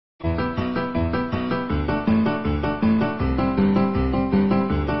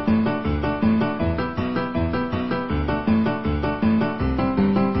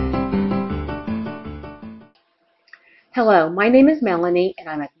Hello, my name is Melanie, and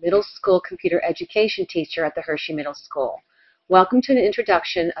I'm a middle school computer education teacher at the Hershey Middle School. Welcome to an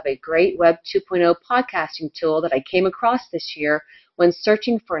introduction of a great Web 2.0 podcasting tool that I came across this year when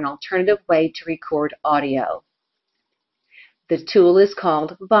searching for an alternative way to record audio. The tool is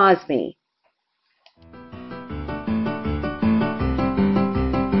called Vozme.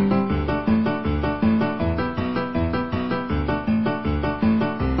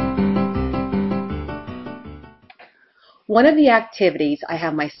 One of the activities I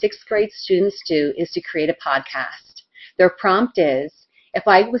have my 6th grade students do is to create a podcast. Their prompt is, if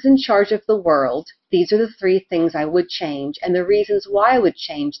I was in charge of the world, these are the 3 things I would change and the reasons why I would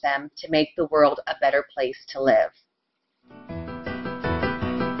change them to make the world a better place to live.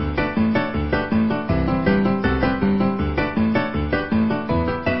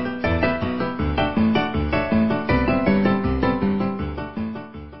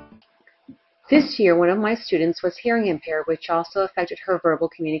 This year, one of my students was hearing impaired, which also affected her verbal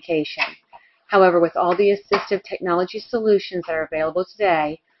communication. However, with all the assistive technology solutions that are available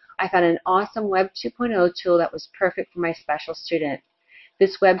today, I found an awesome Web 2.0 tool that was perfect for my special student.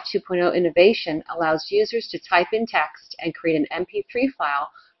 This Web 2.0 innovation allows users to type in text and create an MP3 file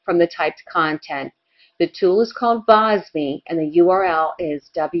from the typed content. The tool is called Vozme, and the URL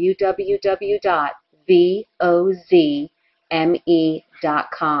is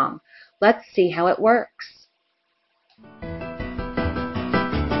www.vozme.com. Let's see how it works.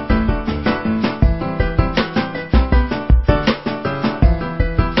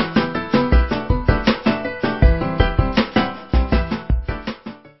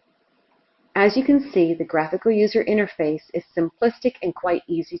 As you can see, the graphical user interface is simplistic and quite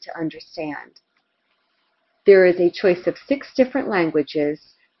easy to understand. There is a choice of 6 different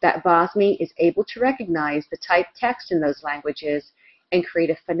languages that Vozme is able to recognize the typed text in those languages and create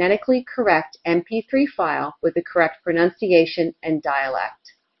a phonetically correct MP3 file with the correct pronunciation and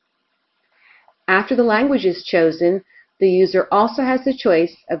dialect. After the language is chosen, the user also has the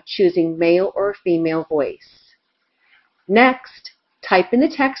choice of choosing male or female voice. Next, type in the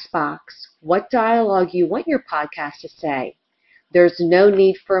text box what dialogue you want your podcast to say. There's no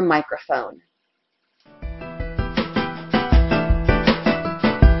need for a microphone.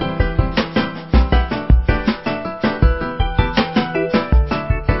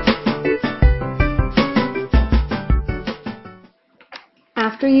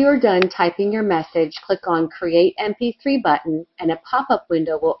 After you are done typing your message, click on Create MP3 button and a pop-up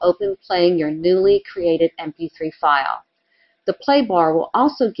window will open playing your newly created MP3 file. The play bar will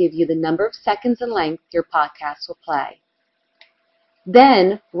also give you the number of seconds in length your podcast will play.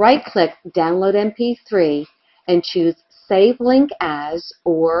 Then right-click Download MP3 and choose Save Link As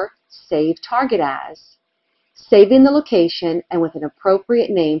or Save Target As, saving the location and with an appropriate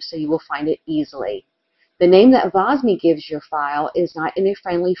name so you will find it easily. The name that Vozme gives your file is not in a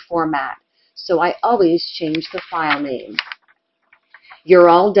friendly format, so I always change the file name. You're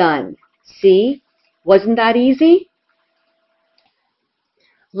all done. See? Wasn't that easy?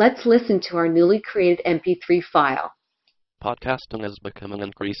 Let's listen to our newly created MP3 file. Podcasting is becoming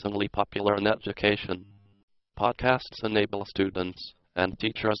increasingly popular in education. Podcasts enable students and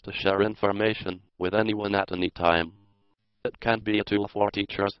teachers to share information with anyone at any time. It can be a tool for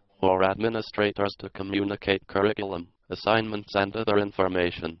teachers or administrators to communicate curriculum, assignments, and other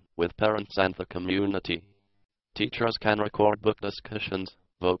information with parents and the community. Teachers can record book discussions,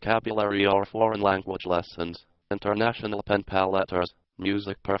 vocabulary or foreign language lessons, international pen pal letters,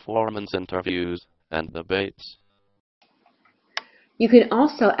 music performance interviews, and debates. You can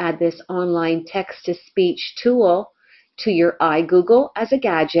also add this online text-to-speech tool to your iGoogle as a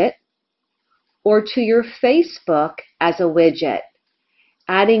gadget or to your Facebook as a widget.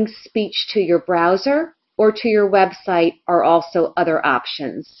 Adding speech to your browser or to your website are also other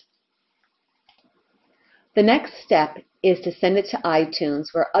options. The next step is to send it to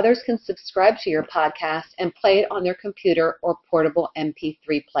iTunes, where others can subscribe to your podcast and play it on their computer or portable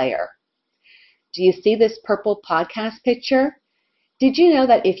MP3 player. Do you see this purple podcast picture? Did you know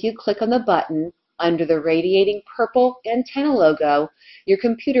that if you click on the button under the radiating purple antenna logo, your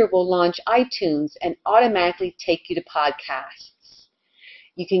computer will launch iTunes and automatically take you to podcasts?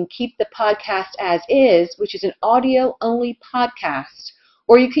 You can keep the podcast as is, which is an audio-only podcast,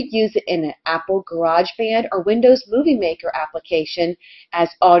 or you could use it in an Apple GarageBand or Windows Movie Maker application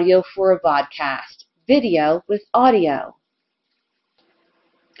as audio for a vodcast, video with audio.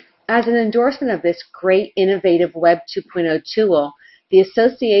 As an endorsement of this great innovative Web 2.0 tool, the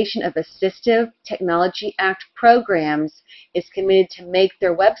Association of Assistive Technology Act programs is committed to make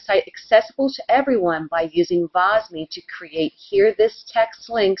their website accessible to everyone by using Vozme to create Hear This Text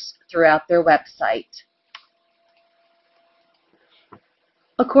links throughout their website.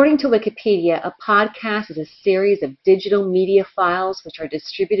 According to Wikipedia, a podcast is a series of digital media files which are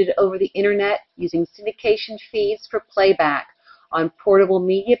distributed over the internet using syndication feeds for playback on portable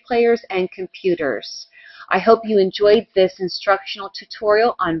media players and computers. I hope you enjoyed this instructional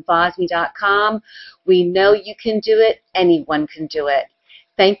tutorial on Vozme.com. We know you can do it. Anyone can do it.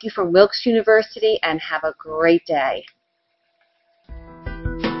 Thank you from Wilkes University and have a great day.